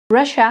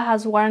Russia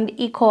has warned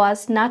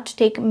ECOWAS not to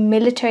take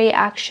military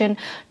action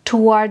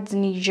towards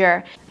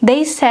Niger.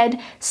 They said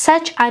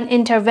such an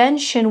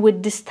intervention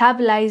would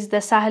destabilize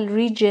the Sahel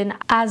region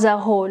as a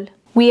whole.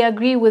 We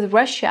agree with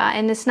Russia,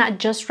 and it's not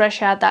just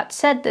Russia that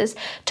said this.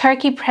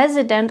 Turkey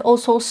president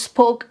also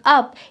spoke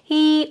up.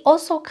 He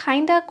also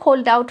kinda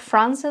called out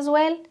France as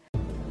well.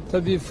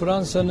 Tabii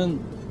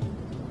Fransa'nın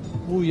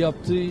bu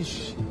yaptığı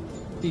iş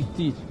ilk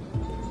değil.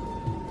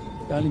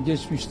 Yani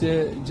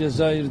geçmişte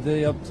Cezayir'de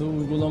yaptığı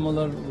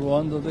uygulamalar,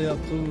 Ruanda'da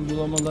yaptığı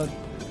uygulamalar,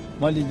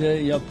 Mali'de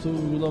yaptığı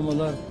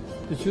uygulamalar,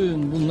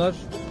 bütün bunlar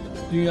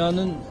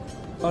dünyanın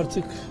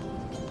artık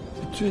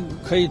bütün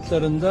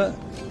kayıtlarında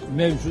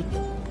mevcut.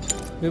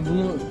 Ve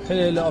bunu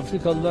hele hele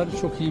Afrikalılar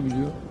çok iyi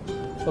biliyor.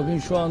 Bakın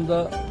şu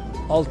anda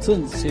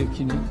altın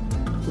sevkini,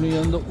 bunun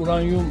yanında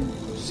uranyum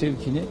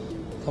sevkini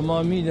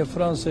tamamıyla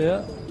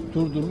Fransa'ya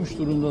durdurmuş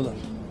durumdalar.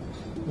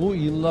 Bu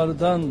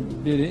yıllardan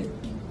beri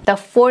The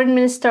foreign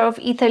minister of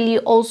Italy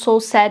also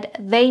said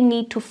they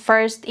need to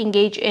first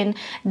engage in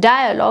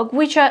dialogue,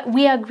 which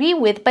we agree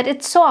with, but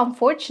it's so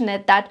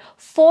unfortunate that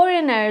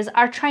foreigners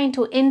are trying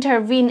to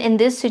intervene in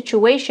this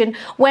situation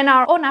when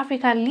our own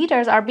African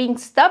leaders are being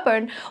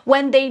stubborn,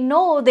 when they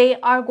know they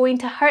are going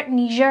to hurt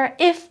Niger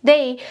if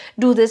they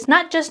do this.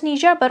 Not just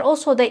Niger, but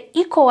also the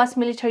ECOWAS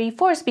military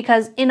force,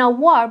 because in a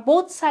war,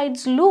 both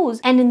sides lose.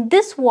 And in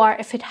this war,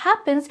 if it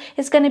happens,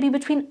 it's going to be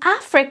between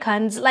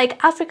Africans, like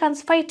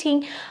Africans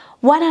fighting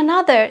one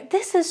another.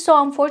 This is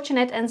so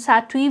unfortunate and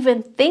sad to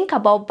even think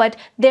about, but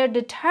they're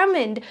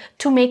determined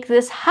to make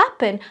this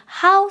happen.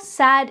 How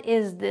sad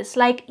is this?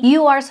 Like,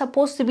 you are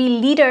supposed to be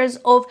leaders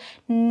of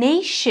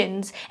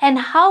nations, and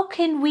how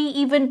can we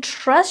even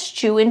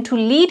trust you into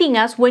leading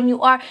us when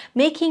you are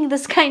making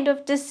this kind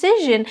of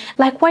decision?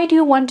 Like, why do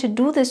you want to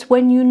do this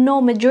when you know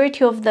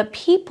majority of the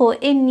people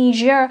in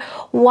Niger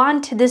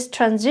want this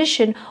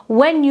transition,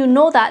 when you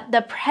know that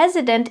the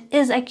president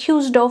is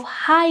accused of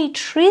high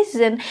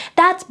treason?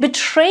 That's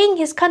betraying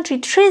his country.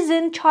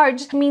 Treason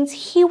charge means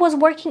he was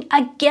working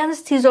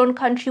against his own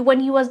country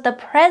when he was the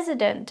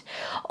president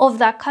of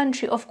that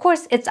country. Of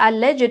course, it's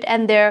alleged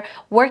and they're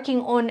working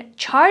on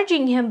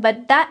charging him,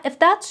 but if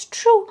that's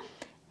true,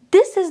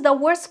 this is the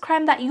worst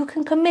crime that you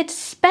can commit,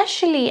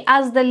 especially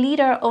as the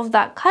leader of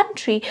that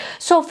country.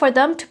 So for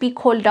them to be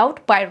called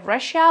out by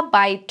Russia,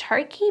 by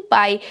Turkey,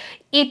 by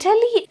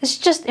Italy, it's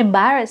just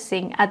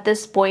embarrassing at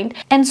this point.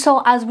 And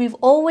so, as we've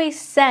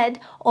always said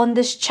on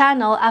this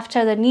channel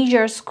after the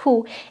Niger's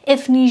coup,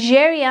 if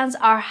Nigerians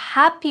are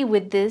happy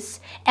with this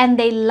and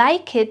they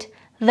like it,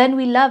 then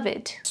we love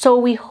it. So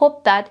we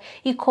hope that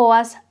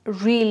ECOWAS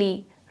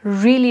really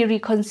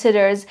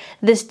reconsiders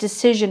this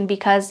decision,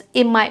 because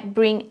it might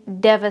bring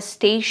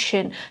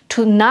devastation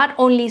to not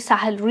only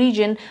Sahel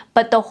region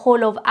but the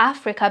whole of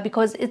Africa,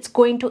 because it's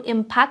going to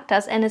impact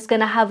us and it's going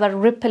to have a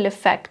ripple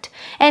effect.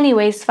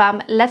 Anyways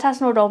fam, let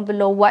us know down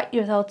below what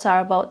your thoughts are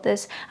about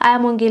this. I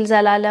am Ungil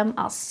Zalalam.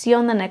 I'll see you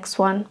on the next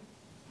one.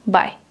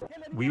 Bye.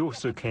 We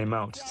also came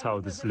out to tell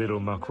this little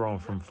Macron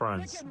from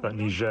France that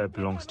Niger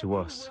belongs to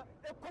us.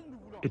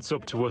 It's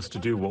up to us to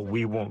do what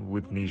we want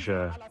with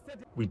Niger.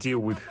 We deal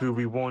with who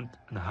we want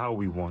and how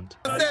we want.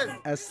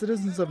 As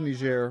citizens of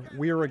Niger,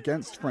 we are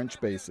against French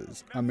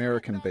bases,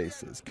 American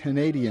bases,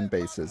 Canadian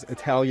bases,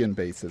 Italian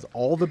bases.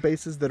 All the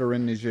bases that are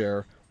in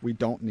Niger, we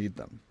don't need them.